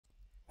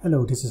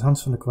Hello, this is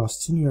Hans van der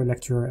Kwast, Senior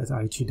Lecturer at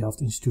IHE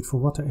Delft Institute for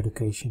Water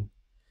Education.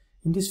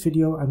 In this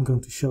video I'm going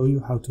to show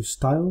you how to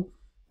style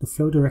the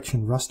flow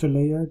direction raster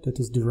layer that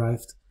is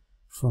derived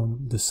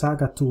from the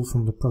SAGA tool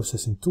from the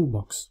processing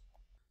toolbox.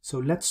 So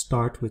let's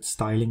start with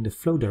styling the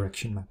flow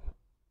direction map.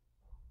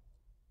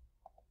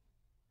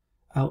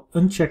 I'll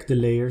uncheck the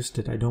layers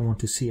that I don't want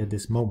to see at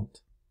this moment.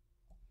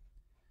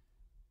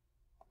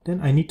 Then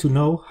I need to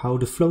know how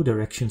the flow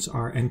directions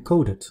are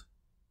encoded.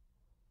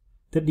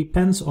 That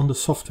depends on the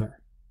software.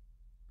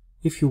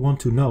 If you want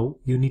to know,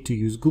 you need to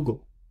use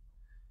Google.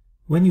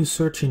 When you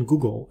search in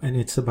Google and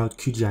it's about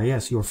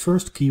QGIS, your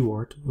first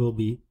keyword will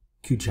be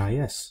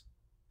QGIS.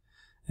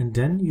 And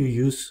then you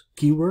use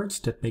keywords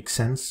that make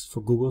sense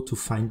for Google to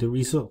find the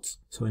results.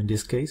 So in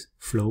this case,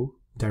 flow,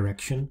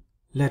 direction,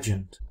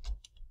 legend.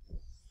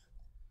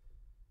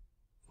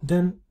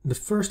 Then the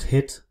first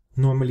hit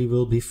normally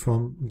will be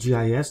from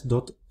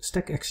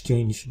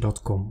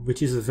gis.stackexchange.com,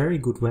 which is a very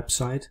good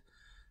website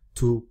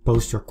to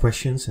post your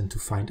questions and to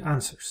find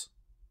answers.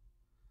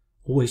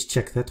 Always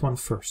check that one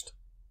first.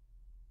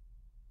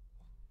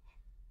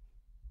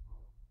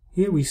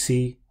 Here we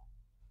see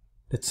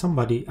that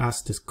somebody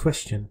asked this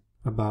question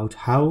about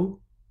how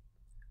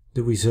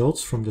the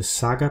results from the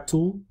SAGA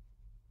tool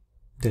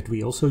that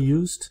we also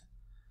used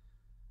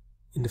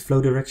in the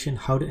flow direction,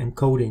 how the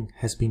encoding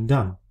has been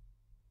done.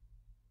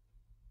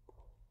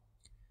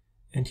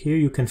 And here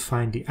you can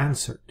find the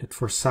answer that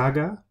for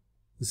SAGA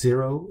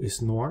 0 is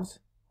north,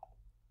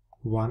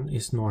 1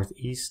 is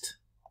northeast,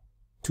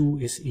 2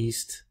 is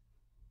east,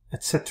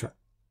 etc.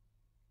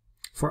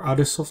 For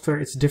other software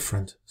it's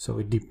different, so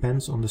it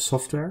depends on the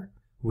software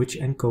which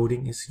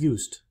encoding is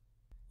used.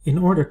 In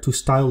order to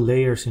style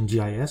layers in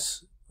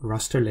GIS,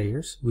 raster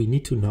layers, we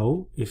need to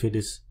know if it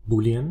is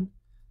Boolean,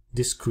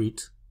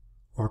 discrete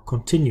or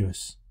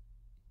continuous.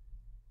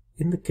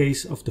 In the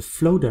case of the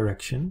flow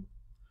direction,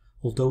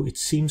 although it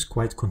seems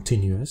quite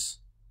continuous,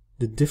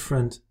 the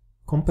different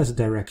compass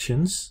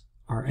directions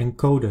are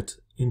encoded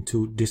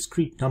into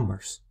discrete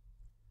numbers.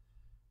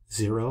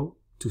 0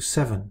 to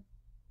 7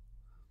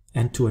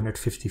 and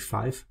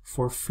 255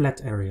 for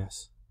flat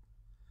areas.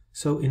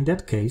 So in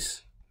that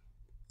case,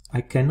 I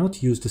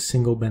cannot use the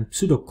single band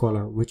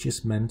pseudocolor, which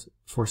is meant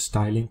for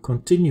styling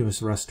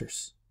continuous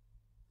rasters.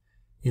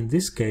 In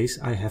this case,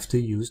 I have to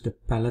use the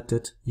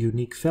paletted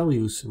unique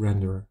values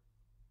renderer.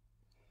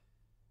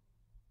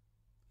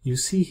 You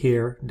see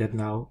here that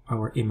now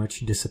our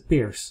image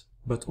disappears,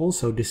 but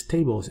also this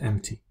table is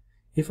empty.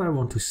 If I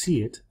want to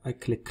see it, I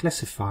click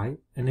Classify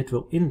and it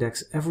will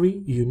index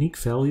every unique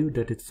value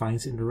that it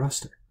finds in the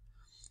raster.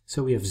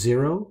 So we have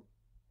 0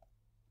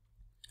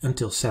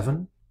 until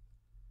 7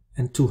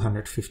 and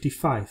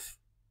 255.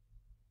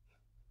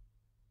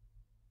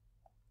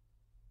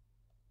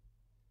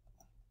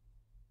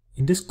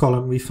 In this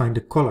column we find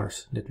the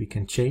colors that we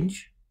can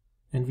change,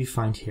 and we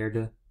find here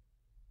the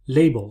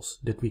labels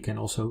that we can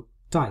also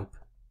type.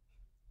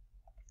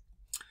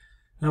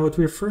 Now what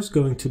we're first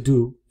going to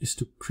do is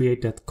to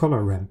create that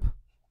color ramp.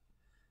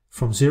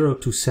 From 0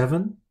 to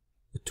 7,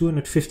 the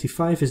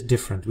 255 is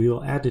different. We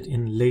will add it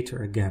in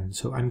later again.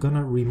 So I'm going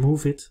to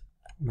remove it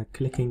by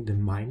clicking the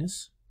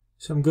minus.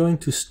 So I'm going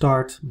to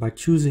start by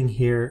choosing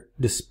here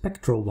the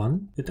spectral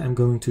one that I'm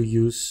going to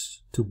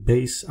use to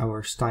base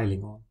our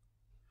styling on.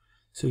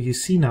 So you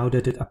see now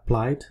that it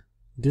applied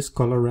this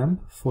color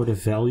ramp for the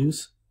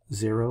values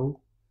 0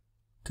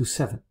 to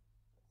 7.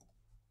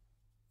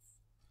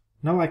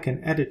 Now I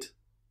can edit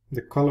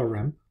the color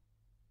ramp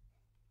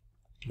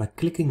by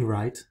clicking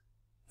right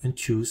and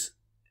choose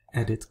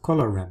Edit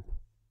Color Ramp.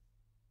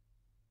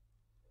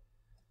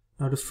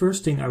 Now the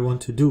first thing I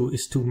want to do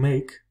is to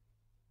make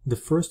the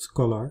first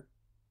color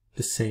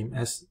the same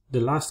as the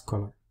last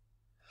color,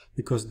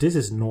 because this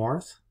is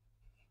north,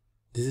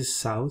 this is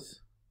south,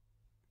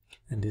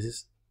 and this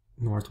is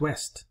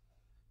northwest,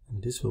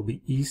 and this will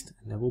be east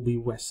and that will be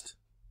west.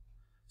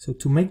 So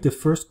to make the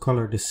first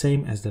color the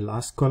same as the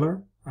last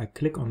color, I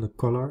click on the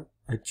color,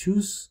 I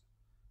choose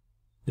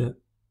the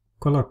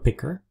color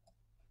picker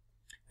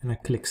and I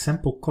click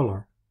sample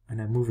color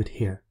and I move it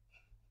here,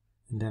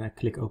 and then I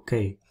click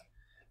OK.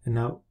 And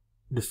now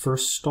the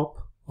first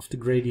stop of the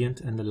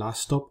gradient and the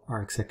last stop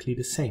are exactly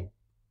the same.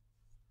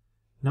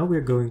 Now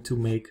we're going to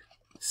make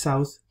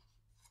south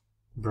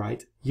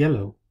bright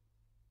yellow.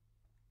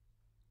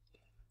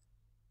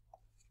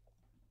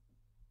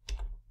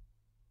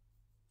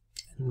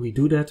 And we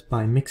do that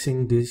by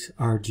mixing these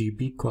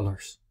RGB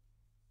colors.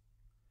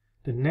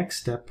 The next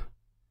step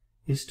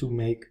is to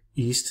make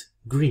east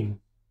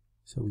green.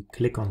 So we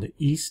click on the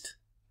east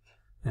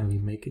and we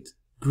make it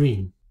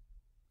green.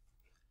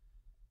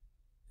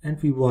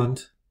 And we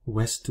want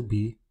west to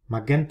be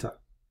magenta,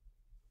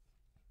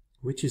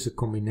 which is a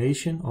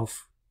combination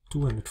of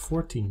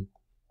 214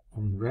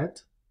 on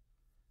red,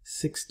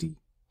 60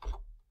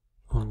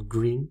 on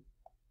green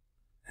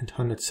and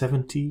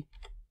 170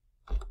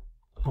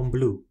 on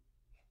blue.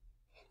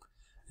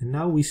 And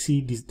now we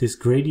see this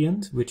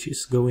gradient, which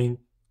is going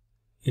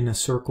in a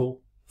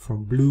circle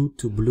from blue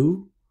to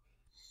blue.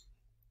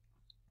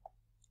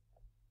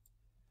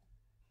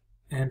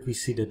 And we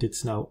see that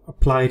it's now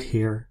applied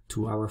here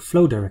to our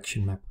flow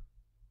direction map.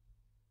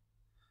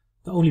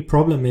 The only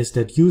problem is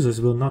that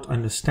users will not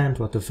understand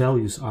what the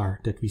values are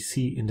that we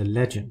see in the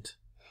legend.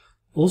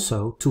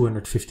 Also,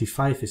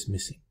 255 is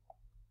missing.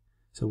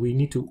 So we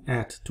need to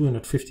add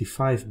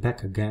 255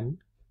 back again.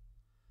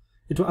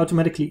 It will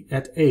automatically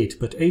add 8,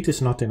 but 8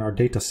 is not in our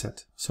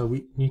dataset. So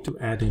we need to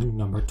add in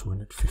number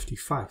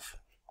 255.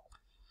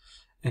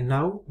 And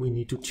now we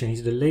need to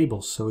change the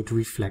labels so it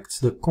reflects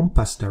the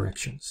compass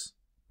directions.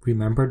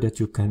 Remember that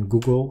you can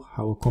Google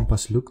how a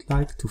compass looked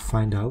like to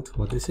find out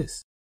what this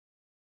is.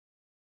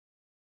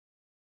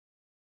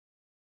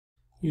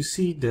 You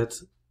see that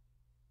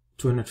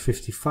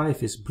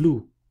 255 is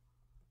blue,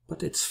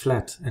 but it's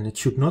flat and it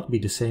should not be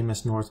the same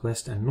as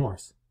northwest and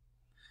north.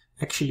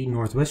 Actually,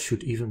 northwest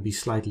should even be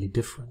slightly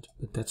different,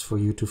 but that's for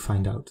you to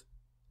find out.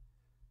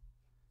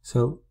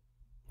 So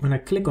when I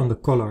click on the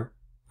color,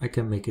 I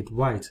can make it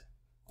white.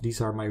 These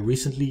are my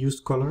recently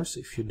used colors.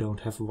 If you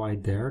don't have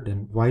white there,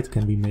 then white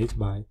can be made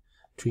by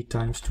 3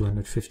 times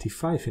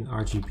 255 in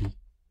RGB.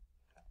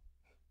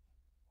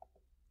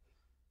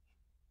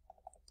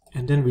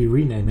 And then we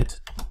rename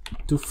it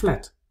to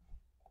flat.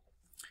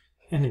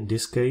 And in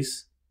this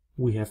case,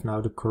 we have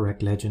now the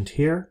correct legend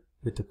here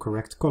with the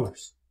correct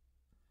colors.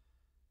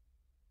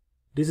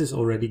 This is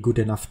already good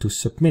enough to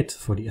submit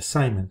for the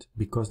assignment,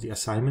 because the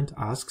assignment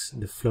asks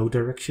the flow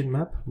direction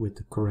map with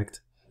the correct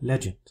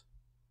legend.